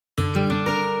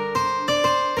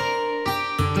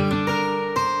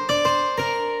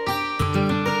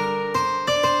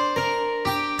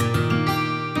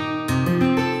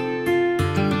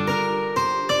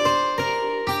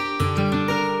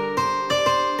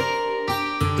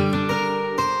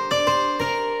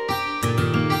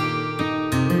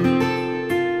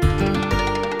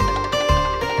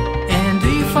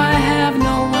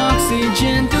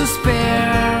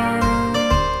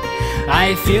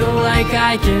I feel like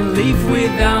I can live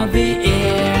without the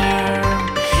air,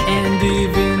 and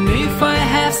even if I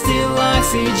have still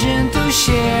oxygen to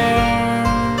share,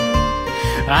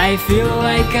 I feel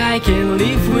like I can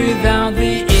live without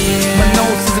the air. My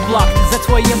nose is blocked, that's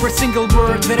why every single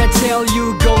word that I tell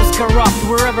you goes corrupt.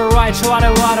 Wherever I try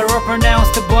to utter or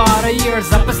pronounce the bar,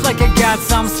 ears up, it's like I got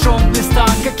some strongly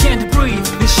stuck. I can't breathe,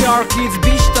 the shark is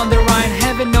beached on the Rhine,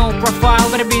 having no profile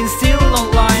but I've been still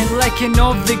online, lacking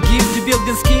of the gift to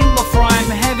building skill of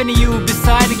rhyme. Having you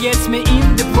beside gets me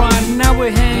in the prime. Now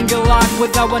we hang a lot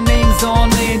with our names on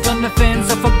it, on the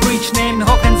fence of a bridge named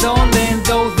Hohenzollern.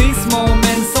 Though these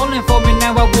moments only for me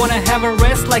now, I wanna have a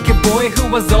rest like a boy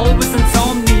who was always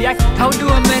insomniac. How do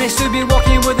I manage to be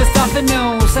walking with a stuffy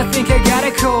nose? I think I got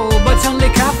a cold, but only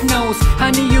cup knows.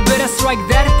 Honey, you better strike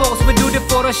that pose. We do the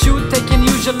photo shoot, taking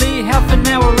usually half an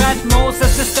hour at most.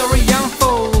 As the story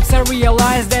unfolds, I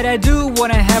realize that I do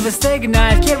wanna have a steak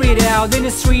knife carried out in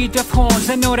the street of horns.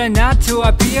 I know that not to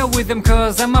appear with them,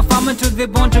 cause I'm a farmer to the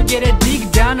bone to get a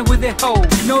dig done with a hoe.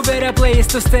 No better place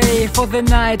to stay for the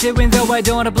night, even though I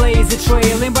don't blaze a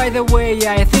trail. And by the way,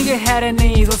 I think I had a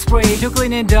nasal spray to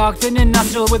clean and doctor in a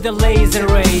nostril with a laser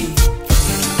ray.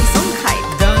 Gesundheit,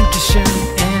 Dankeschön.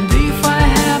 And if I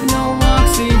have no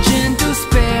oxygen to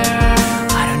spare,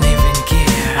 I don't even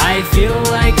care. I feel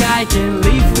like I can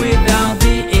live without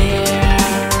the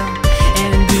air,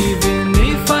 and even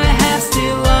if I have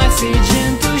still oxygen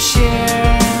to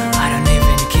share, I don't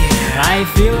even care. I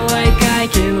feel like I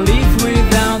can live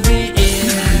without the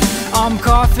air. I'm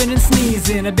coughing and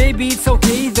sneezing, baby it's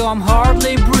okay though I'm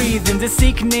hardly breathing. The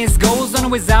sickness goes on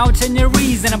without any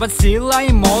reason, but still I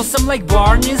am awesome like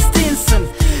Barney Stinson.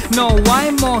 No,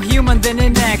 I'm more human than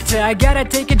an actor. I gotta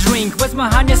take a drink, where's my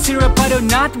honey syrup? I do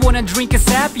not wanna drink a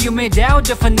sap you made out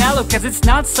of an aloe, cause it's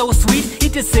not so sweet,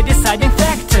 it is a deciding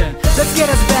factor. Let's get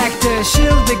us back to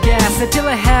shield the gas until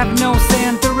I have no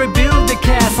sand to rebuild the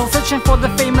castle. Searching for the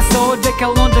famous Eau de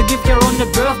Cologne to give her on the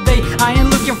birthday. I ain't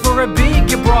looking for a big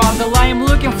brother, I am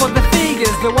looking for the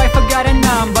figures. The wife I got a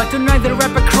number. Tonight the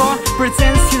rapper Crow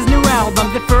presents his new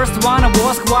album. The first one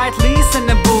was quite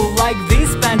listenable, like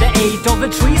this panda ate all the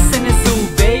trees in a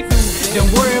zoo, babe. Don't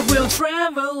worry, we'll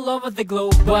travel over the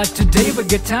globe, but today we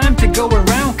got time to go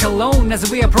around Cologne.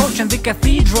 As we approaching the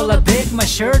cathedral, I take my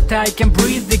shirt, I can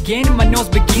breathe again. My nose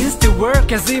begins to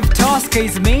work as if Tosca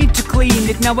is made to clean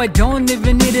it. Now I don't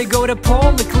even need to go to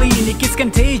polyclinic. It's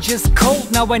contagious cold,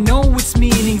 now I know its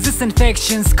meaning. This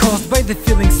infection's caused by the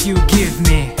feelings you give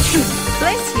me.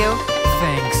 Bless you.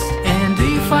 Thanks. And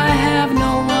if I have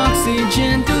no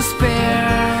oxygen to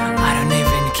spare, I don't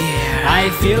even care. I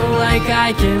feel like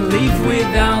I can live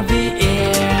without the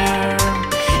air,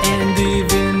 and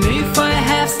even if I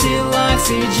have still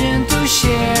oxygen to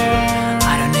share,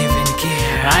 I don't even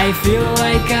care. I feel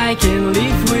like I can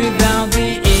live without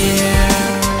the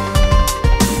air,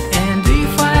 and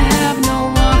if I have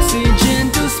no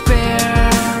oxygen to spare,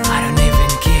 I don't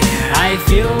even care. I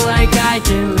feel like I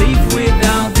can live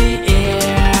without the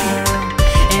air,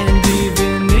 and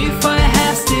even if I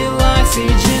have still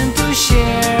oxygen to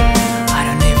share, I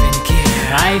don't even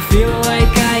care. I feel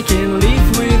like I can live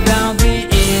without the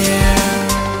air,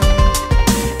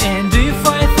 and if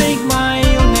I think my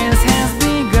illness has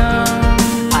begun,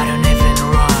 I don't even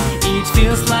run. It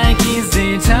feels like it's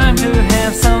the time to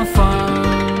have some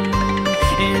fun,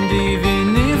 and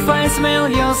even if I smell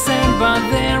your scent but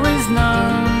there is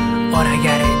none, But I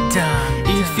got it done.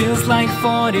 it feels like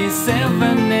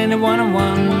 47 and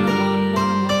 101.